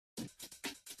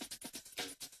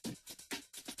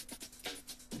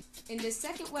In this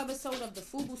second webisode of the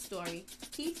Fubu story,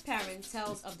 Keith Perrin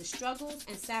tells of the struggles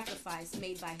and sacrifice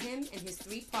made by him and his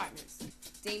three partners,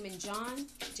 Damon John,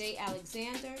 Jay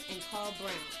Alexander, and Carl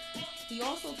Brown. He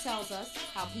also tells us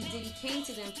how Pdiddy came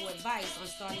to them for advice on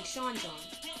starting Sean John,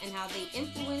 and how they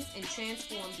influenced and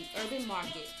transformed the urban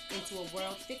market into a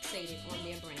world fixated on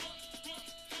their brand.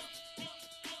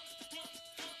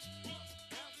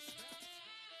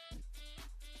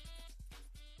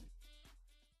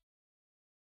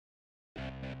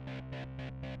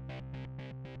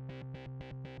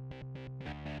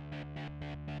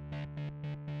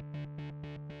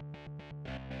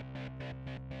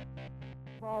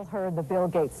 We've all heard the Bill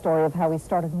Gates story of how he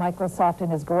started Microsoft in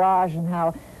his garage and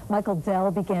how Michael Dell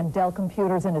began Dell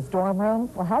Computers in his dorm room.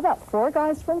 Well, how about four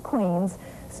guys from Queens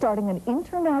starting an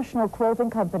international clothing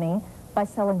company by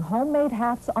selling homemade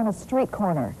hats on a street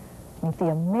corner? Meet the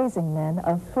amazing men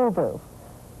of Fubu.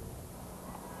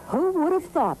 Who would have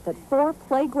thought that four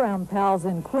playground pals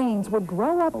in Queens would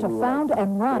grow up to found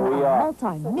and run a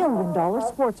multi-million-dollar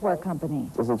sportswear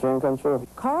company? Does a dream come true?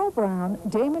 Carl Brown,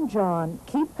 Damon John,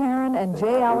 Keith Perrin, and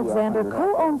Jay Alexander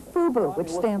co-own Fubu, which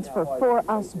stands for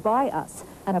Us By Us,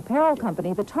 an apparel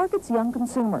company that targets young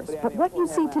consumers. But what you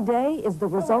see today is the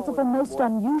result of a most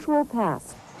unusual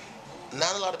past.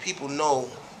 Not a lot of people know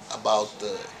about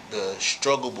the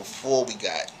struggle before we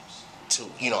got to,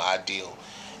 our deal.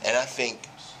 And I think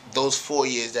those 4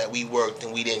 years that we worked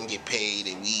and we didn't get paid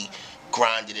and we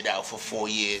grinded it out for 4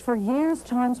 years. For years,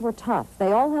 times were tough.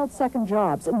 They all held second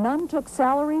jobs. None took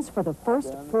salaries for the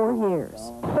first 4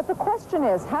 years. But the question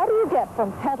is, how do you get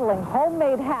from peddling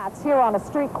homemade hats here on a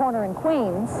street corner in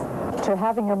Queens to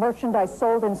having your merchandise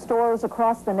sold in stores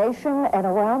across the nation and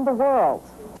around the world?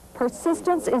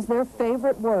 Persistence is their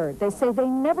favorite word. They say they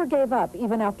never gave up,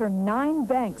 even after 9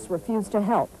 banks refused to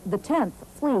help. The 10th,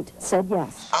 Fleet, said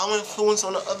yes. Our influence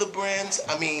on the other brands,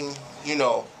 I mean,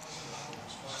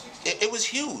 it was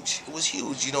huge. It was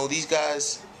huge. These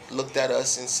guys looked at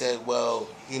us and said, well,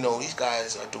 these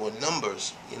guys are doing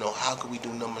numbers. How can we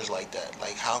do numbers like that?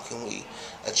 Like, how can we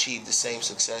achieve the same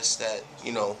success that,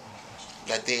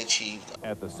 that they achieved?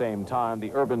 At the same time,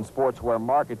 the urban sportswear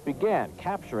market began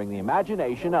capturing the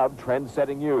imagination of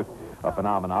trend-setting youth, a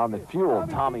phenomenon that fueled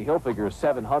Tommy Hilfiger's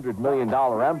 $700 million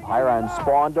empire and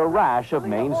spawned a rash of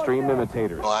mainstream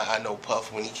imitators. I know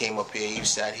Puff, when he came up here, he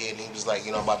sat here and he was like,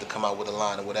 I'm about to come out with a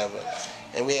line or whatever.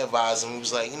 And we advised him, he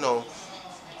was like,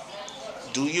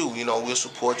 do you, we'll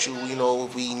support you,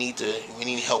 if we need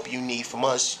help you need from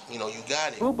us, you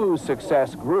got it. Fubu's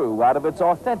success grew out of its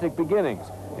authentic beginnings.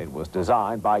 It was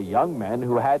designed by young men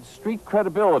who had street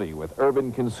credibility with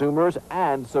urban consumers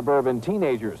and suburban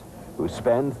teenagers who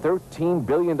spend $13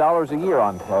 billion a year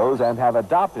on clothes and have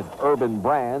adopted urban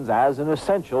brands as an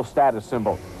essential status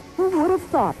symbol. Who would have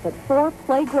thought that 4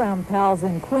 playground pals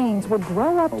in Queens would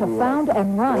grow up to found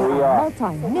and run a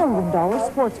multi-million-dollar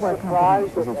sportswear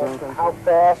company? How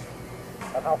fast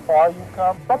and how far you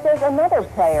come. But there's another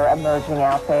player emerging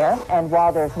out there, and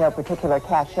while there's no particular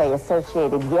cachet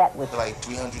associated yet with like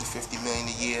 $350 million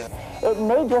a year, it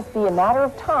may just be a matter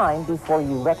of time before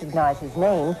you recognize his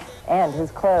name and his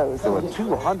clothes. To a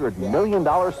 $200 million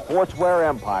sportswear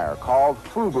empire called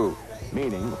Fubu,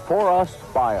 meaning for us,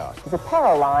 by us. His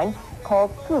apparel line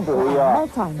called Fubu. A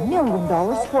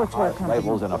multi-million-dollar sportswear company.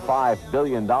 Labels in a $5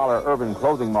 billion urban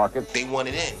clothing market. They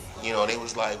wanted in. They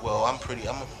was like, well, I'm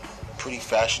a pretty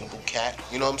fashionable cat.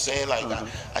 You know what I'm saying? Like,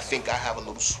 I think I have a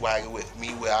little swagger with me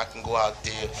where I can go out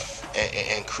there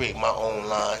and create my own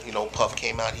line. Puff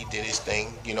came out, he did his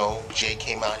thing. Jay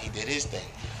came out, he did his thing.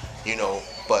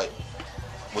 But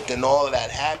within all of that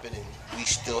happening, we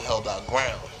still held our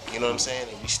ground. You know what I'm saying?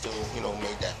 And we still,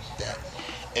 made that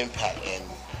impact. And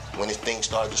when the thing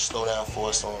started to slow down for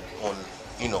us on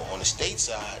the state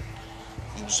side,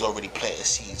 we was already planting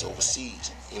seeds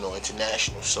overseas,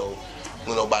 international. So,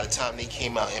 by the time they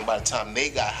came out and by the time they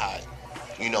got hot,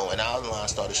 and our line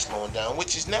started slowing down,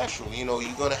 which is natural.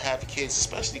 You're gonna have kids,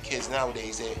 especially kids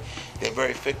nowadays. They're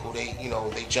very fickle.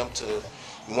 They jump to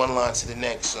one line to the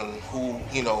next, and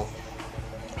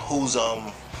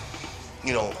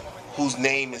whose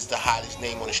name is the hottest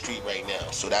name on the street right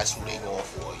now. So that's who they going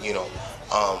for.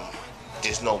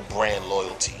 There's no brand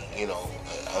loyalty.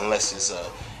 Unless it's a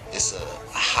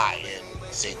high end,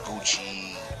 say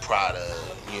Gucci, Prada,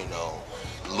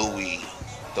 Louis,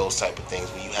 those type of things,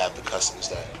 where you have the customers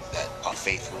that are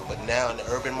faithful. But now in the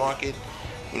urban market,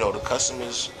 the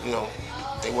customers,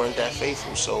 they weren't that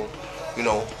faithful. So,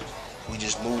 we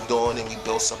just moved on and we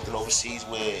built something overseas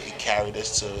where it carried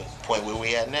us to the point where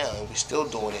we're at now, and we're still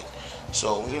doing it.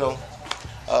 So,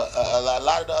 a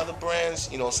lot of the other brands,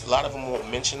 you know, a lot of them won't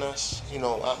mention us. You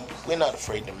know, we're not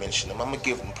afraid to mention them. I'm gonna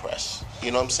give them press.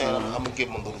 You know what I'm saying? I'm gonna give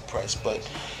them a little press, but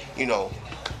you know,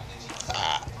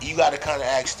 you gotta kind of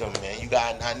ask them, man.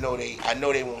 I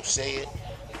know they won't say it,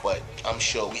 but I'm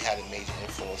sure we had a major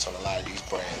influence on a lot of these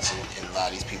brands and a lot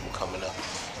of these people coming up.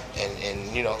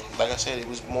 And you know, like I said, it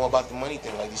was more about the money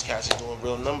thing. Like these cats are doing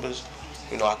real numbers.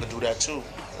 You know, I could do that too. And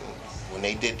when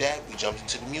they did that, we jumped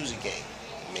into the music game.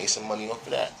 Made some money off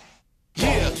of that.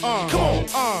 Yeah, come on,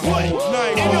 what?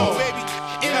 N.O. baby,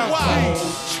 N.Y.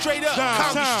 Straight up,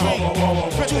 Compton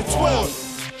Street, 12.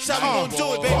 That's how we gon' do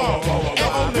it, baby. The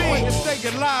only way to stay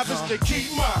alive is to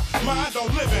keep my mind on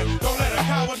living. Don't let a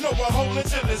coward know what holding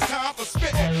till it's time for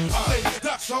spitting. I lay these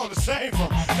ducks all the same from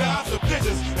down to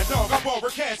bitches. And dog, I'm over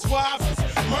cats' wives.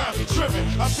 Mind be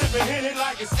tripping. I'm sipping Henny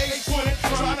like it's 820.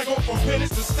 Trying to go from pennies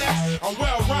to stacks. I'm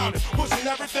well-rounded, pushing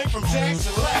everything from jacks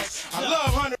to lax. I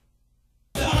love 100.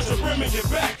 Push the rim in your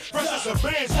back. Versus a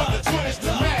bench with the 20s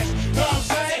to match. Know what I'm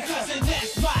saying? And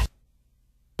that's my.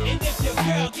 And if your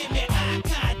girl give me eye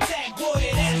contact, boy,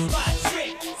 that's my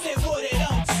trick. Say, boy,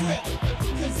 don't trip.